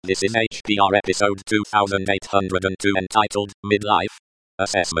This is HPR episode 2802 entitled Midlife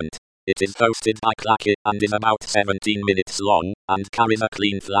Assessment. It is hosted by Clacky and is about 17 minutes long and carries a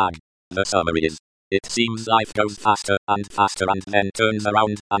clean flag. The summary is, it seems life goes faster and faster and then turns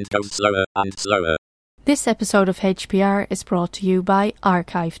around and goes slower and slower. This episode of HPR is brought to you by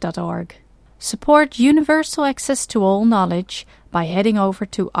archive.org. Support universal access to all knowledge by heading over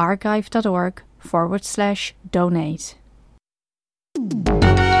to archive.org/donate.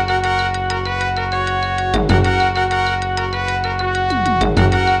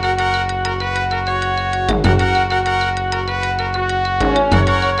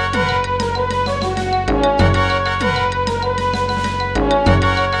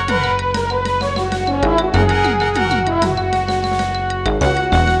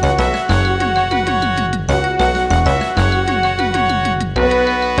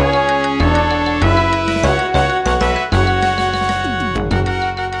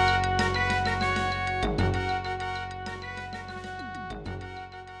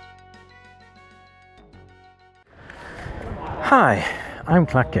 Hi, I'm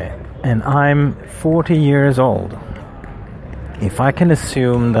Clacky, and I'm 40 years old. If I can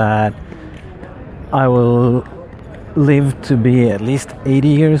assume that I will live to be at least 80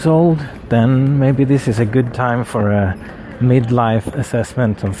 years old, then maybe this is a good time for a midlife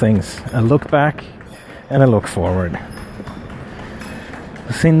assessment of things. A look back and a look forward.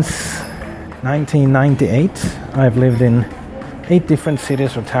 Since 1998, I've lived in 8 different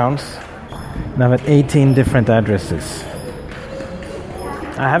cities or towns, and I've had 18 different addresses.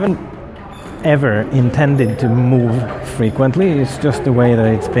 I haven't ever intended to move frequently. It's just the way that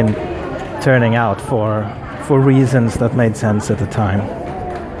it's been turning out for reasons that made sense at the time.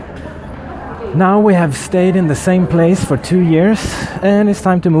 Now we have stayed in the same place for 2 years and it's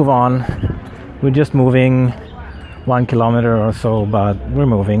time to move on. We're just moving 1 kilometer or so, but we're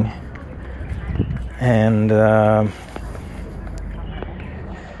moving. And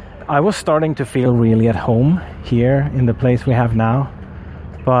I was starting to feel really at home here in the place we have now.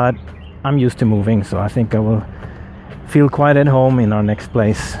 But I'm used to moving, so I think I will feel quite at home in our next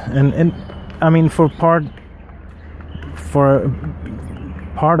place. And I mean, for part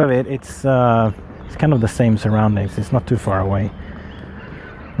of it, it's kind of the same surroundings. It's not too far away.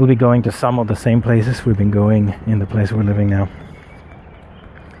 We'll be going to some of the same places we've been going in the place we're living now.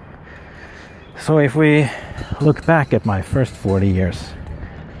 So if we look back at my first 40 years,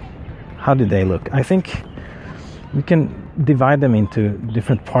 how did they look? I think we can divide them into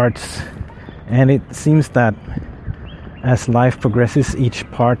different parts, and it seems that as life progresses, each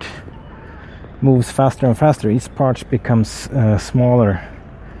part moves faster and faster. Each part becomes smaller.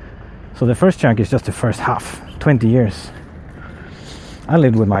 So the first chunk is just the first half, 20 years. I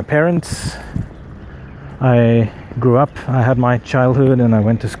lived with my parents. I grew up. I had my childhood, and I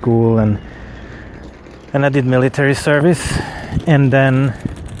went to school, and I did military service, and then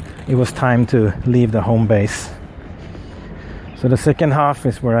it was time to leave the home base. So the second half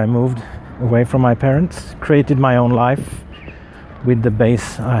is where I moved away from my parents, created my own life with the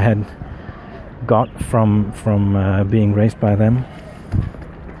base I had got from being raised by them.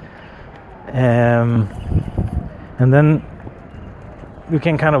 And then we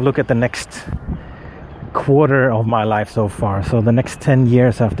can kind of look at the next quarter of my life so far. So the next 10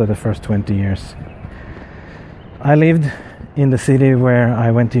 years after the first 20 years. I lived in the city where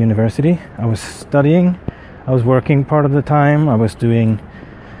I went to university. I was studying. I was working part of the time. I was doing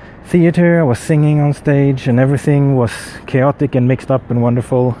theater. I was singing on stage, and everything was chaotic and mixed up and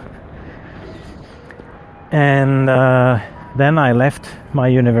wonderful. And then I left my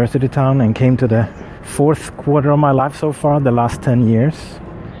university town and came to the fourth quarter of my life so far, the last 10 years.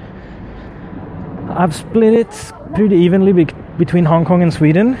 I've split it pretty evenly between Hong Kong and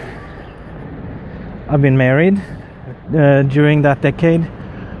Sweden. I've been married during that decade.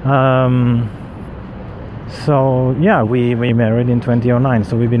 So yeah, we married in 2009,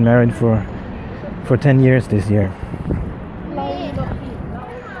 so we've been married for 10 years this year.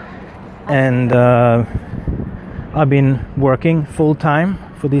 And I've been working full time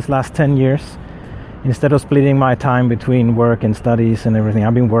for these last 10 years. Instead of splitting my time between work and studies and everything,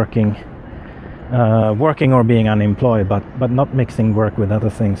 I've been working or being unemployed, but not mixing work with other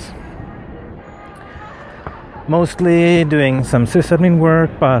things. Mostly doing some sysadmin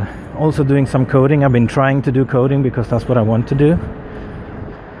work, but also doing some coding. I've been trying to do coding because that's what I want to do.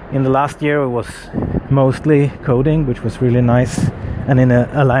 In the last year it was mostly coding, which was really nice, and in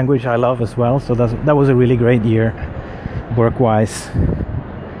a language I love as well. So that was a really great year work-wise.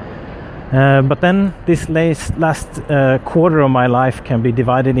 But then this last quarter of my life can be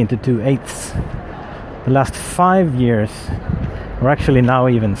divided into 2/8. The last 5 years or actually now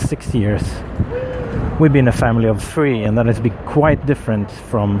even 6 years, we've been a family of 3, and that has been quite different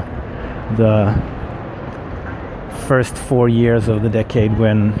from the first 4 years of the decade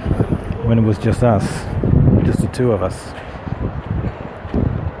when it was just us, just the 2 of us.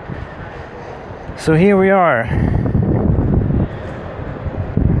 So here we are.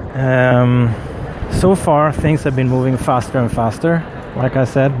 So far things have been moving faster and faster, like I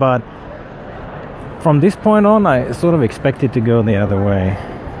said, but from this point on I sort of expected to go the other way.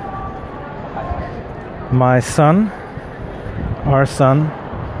 My son, our son,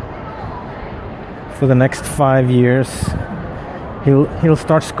 for the next 5 years, he'll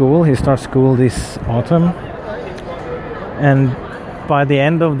start school. He starts school this autumn, and by the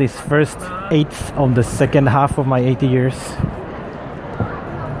end of this first eighth of the second half of my 80 years,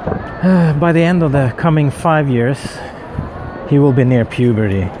 by the end of the coming 5 years, he will be near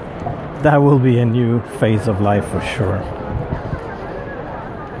puberty. That will be a new phase of life for sure.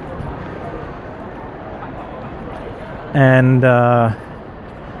 And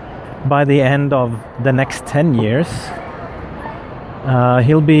by the end of the next 10 years,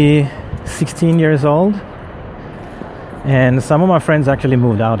 he'll be 16 years old. And some of my friends actually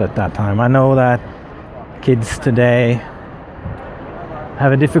moved out at that time. I know that kids today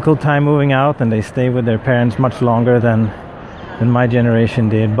have a difficult time moving out, and they stay with their parents much longer than my generation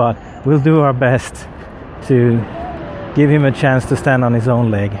did. But we'll do our best to give him a chance to stand on his own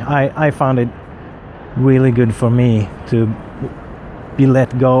leg. I found it really good for me to be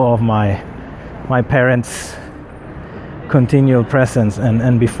let go of my parents' continual presence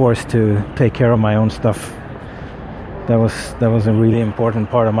and be forced to take care of my own stuff. That was a really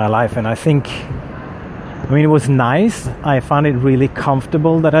important part of my life, and I think, I mean, it was nice. I found it really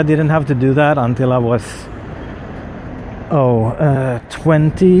comfortable that I didn't have to do that until I was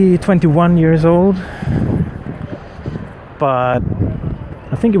 21 years old. But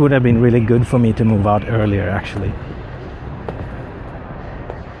I think it would have been really good for me to move out earlier, actually.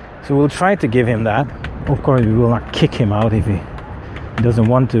 So we'll try to give him that. Of course, we will not kick him out if he doesn't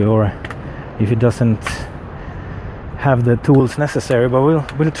want to, or if he doesn't have the tools necessary, but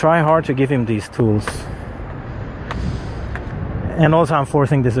we'll try hard to give him these tools. And also I'm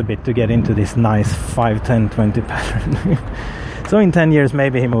forcing this a bit to get into this nice 5, 10, 20 pattern. So in 10 years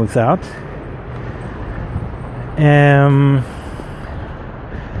maybe he moves out.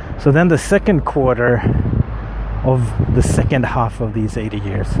 So then the second quarter of the second half of these 80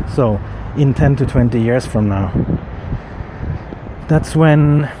 years, so in 10 to 20 years from now, that's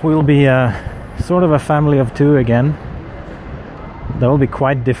when we'll be sort of a family of 2 again. That will be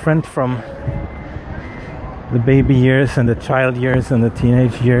quite different from the baby years and the child years and the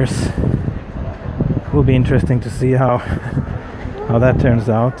teenage years. It will be interesting to see how that turns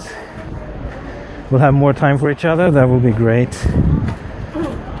out. We'll have more time for each other. That will be great.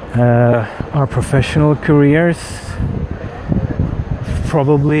 Our professional careers,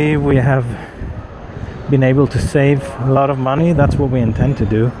 probably we have been able to save a lot of money. That's what we intend to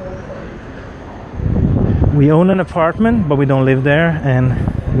do. We own an apartment, but we don't live there, and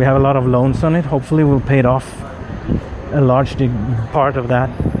we have a lot of loans on it. Hopefully we'll pay it off a large part of that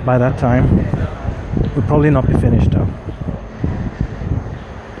by that time. We'll probably not be finished though.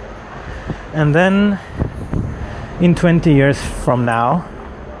 And then in 20 years from now,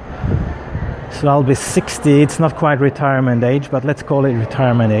 so I'll be 60. It's not quite retirement age, but let's call it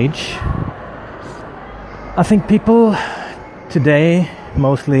retirement age. I think people today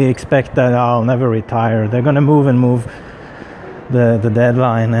mostly expect that I'll never retire. They're going to move the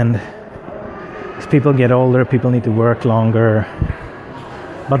deadline, and as people get older, people need to work longer.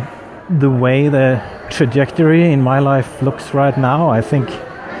 But the way the trajectory in my life looks right now, I think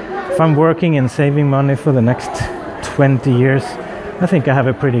if I'm working and saving money for the next 20 years, I think I have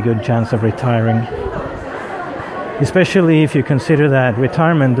a pretty good chance of retiring. Especially if you consider that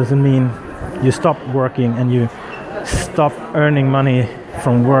retirement doesn't mean you stop working and you stop earning money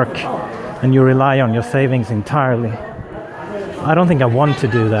from work and you rely on your savings entirely. I don't think I want to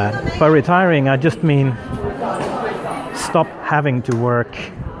do that. By retiring, I just mean stop having to work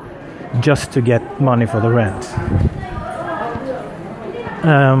just to get money for the rent.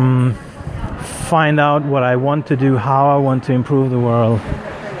 Find out what I want to do, how I want to improve the world,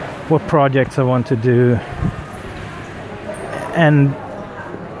 what projects I want to do. And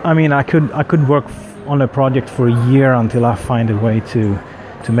I mean, I could work on a project for a year until I find a way to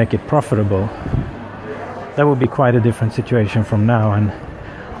make it profitable. That would be quite a different situation from now, and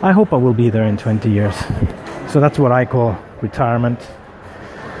I hope I will be there in 20 years. So that's what I call retirement.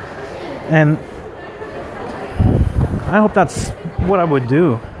 And I hope that's what I would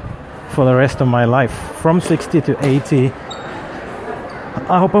do for the rest of my life. From 60 to 80,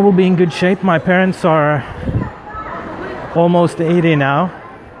 I hope I will be in good shape. My parents are almost 80 now.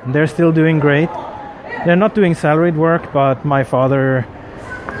 They're still doing great. They're not doing salaried work, but my father,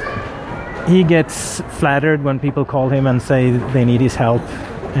 he gets flattered when people call him and say they need his help,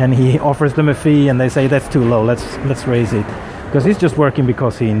 and he offers them a fee and they say that's too low, let's raise it. Because he's just working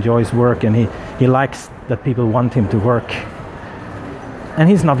because he enjoys work, and he likes that people want him to work. And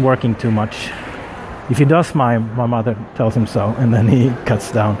he's not working too much. If he does, my mother tells him so, and then he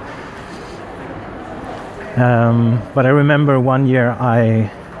cuts down. But I remember one year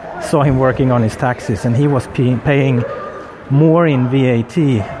I saw him working on his taxes, and he was paying more in VAT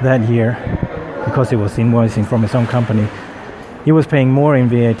that year because he was invoicing from his own company. He was paying more in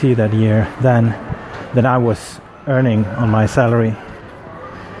VAT that year than I was earning on my salary.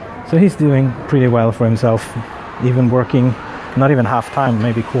 So he's doing pretty well for himself, even working not even half time,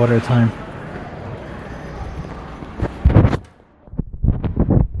 maybe quarter time.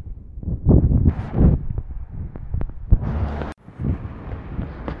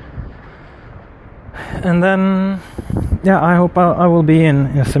 And then, yeah, I hope I will be in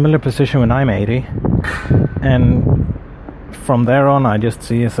a similar position when I'm 80. And from there on, I just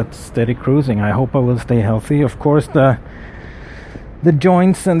see us at steady cruising. I hope I will stay healthy. Of course, the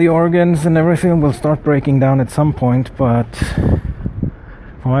joints and the organs and everything will start breaking down at some point. But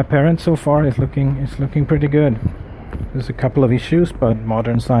for my parents, so far, it's looking pretty good. There's a couple of issues, but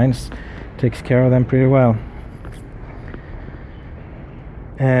modern science takes care of them pretty well.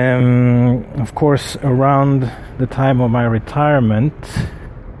 Of course, around the time of my retirement,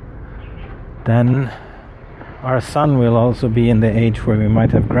 then our son will also be in the age where we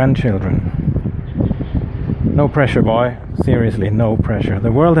might have grandchildren. No pressure, boy. Seriously, no pressure.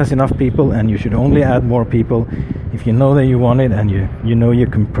 The world has enough people, and you should only add more people if you know that you want it and you know you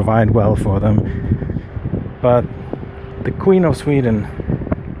can provide well for them. But the Queen of Sweden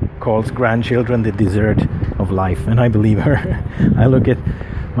calls grandchildren the dessert of life, and I believe her. I look at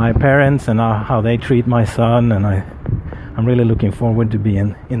my parents and how they treat my son, and I'm really looking forward to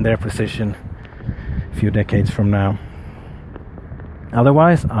being in their position a few decades from now.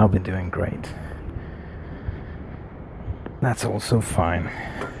 Otherwise, I'll be doing great. That's also fine.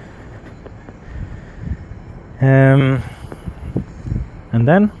 And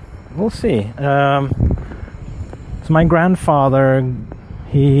then we'll see. So my grandfather,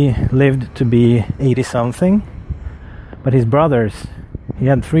 he lived to be 80 something, but his brothers, he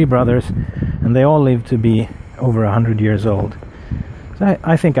had 3 brothers, and they all lived to be over 100 years old. So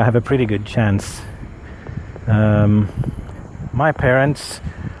I think I have a pretty good chance. My parents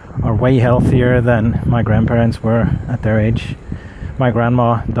are way healthier than my grandparents were at their age. My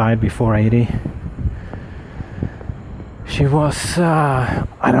grandma died before 80. She was,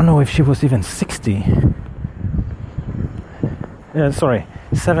 I don't know if she was even 60.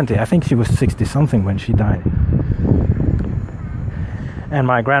 70. I think she was 60 something when she died. And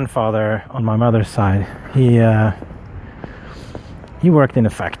my grandfather, on my mother's side, he worked in a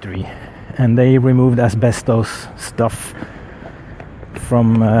factory, and they removed asbestos stuff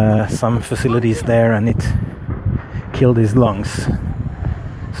from some facilities there, and it killed his lungs.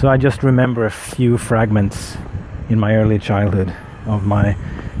 So I just remember a few fragments in my early childhood of my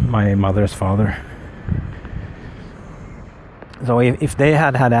mother's father. So if they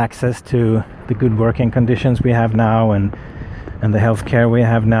had access to the good working conditions we have now and the health care we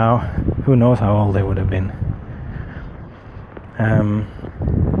have now, who knows how old they would have been.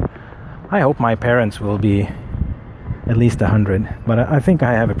 I hope my parents will be at least 100, but I think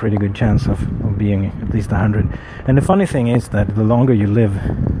I have a pretty good chance of being at least 100. And the funny thing is that the longer you live,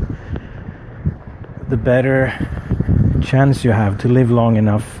 the better chance you have to live long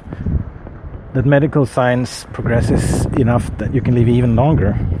enough that medical science progresses enough that you can live even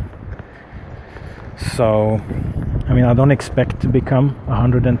longer. So, I mean, I don't expect to become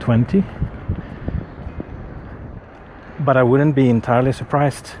 120, but I wouldn't be entirely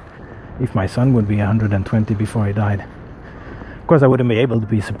surprised if my son would be 120 before he died. Of course, I wouldn't be able to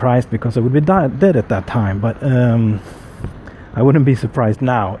be surprised because I would be dead at that time, but I wouldn't be surprised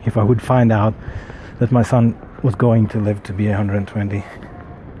now if I would find out that my son was going to live to be 120.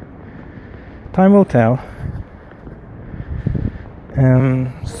 Time will tell.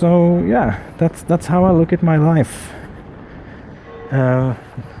 So yeah, that's how I look at my life.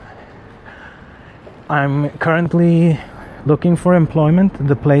 I'm currently looking for employment.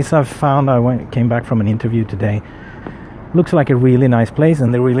 The place I've found, came back from an interview today, looks like a really nice place,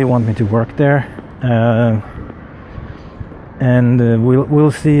 and they really want me to work there. And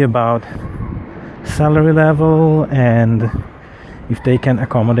we'll see about salary level and if they can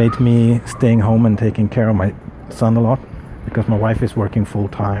accommodate me staying home and taking care of my son a lot, because my wife is working full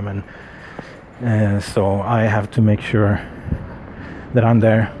time, and so I have to make sure that I'm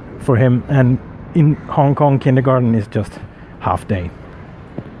there for him. And in Hong Kong, kindergarten is just half day.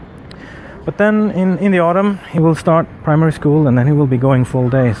 But then in the autumn he will start primary school, and then he will be going full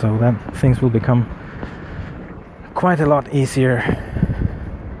day, so that things will become quite a lot easier.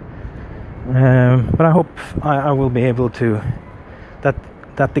 But I hope I will be able to, that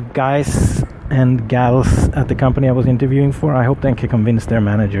the guys and gals at the company I was interviewing for, I hope they can convince their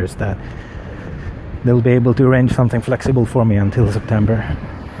managers that they'll be able to arrange something flexible for me until September,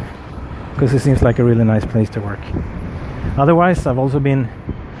 because it seems like a really nice place to work. Otherwise, I've also been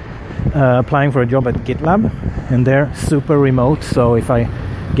applying for a job at GitLab, and they're super remote, so if I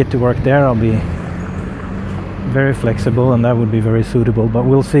get to work there, I'll be very flexible, and that would be very suitable. But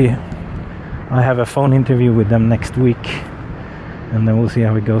we'll see. I have a phone interview with them next week, and then we'll see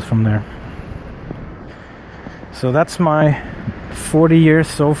how it goes from there. So that's my 40 years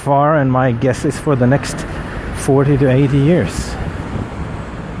so far, and my guess is for the next 40 to 80 years.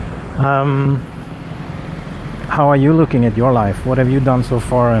 How are you looking at your life? What have you done so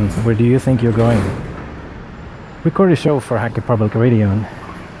far, and where do you think you're going? Record a show for Hacker Public Radio, and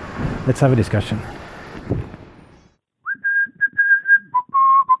let's have a discussion.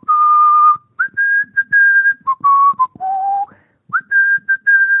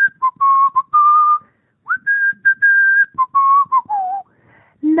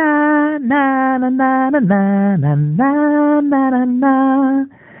 Na na na na na na na na na na.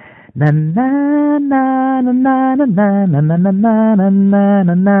 Na na na na na na na na na na na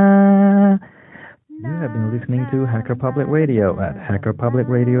na na. You have been listening to Hacker Public Radio at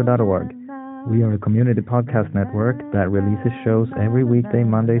hackerpublicradio.org. We are a community podcast network that releases shows every weekday,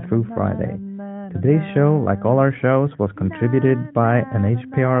 Monday through Friday. Today's show, like all our shows, was contributed by an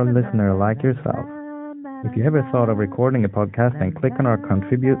HPR listener like yourself. If you ever thought of recording a podcast, then click on our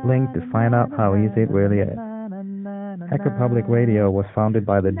contribute link to find out how easy it really is. Hacker Public Radio was founded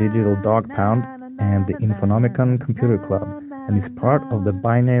by the Digital Dog Pound and the Infonomicon Computer Club, and is part of the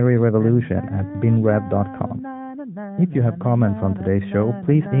binary revolution at binrev.com. If you have comments on today's show,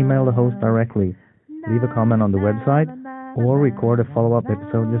 please email the host directly, leave a comment on the website, or record a follow-up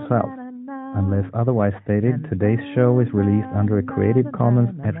episode yourself. Unless otherwise stated, today's show is released under a Creative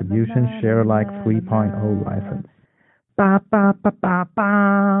Commons Attribution Share Alike 3.0 license. Ba ba ba ba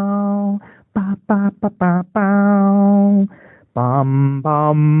ba. Ba ba ba ba ba. Bum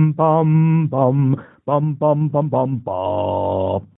bum bum bum bum bum bum bum bum.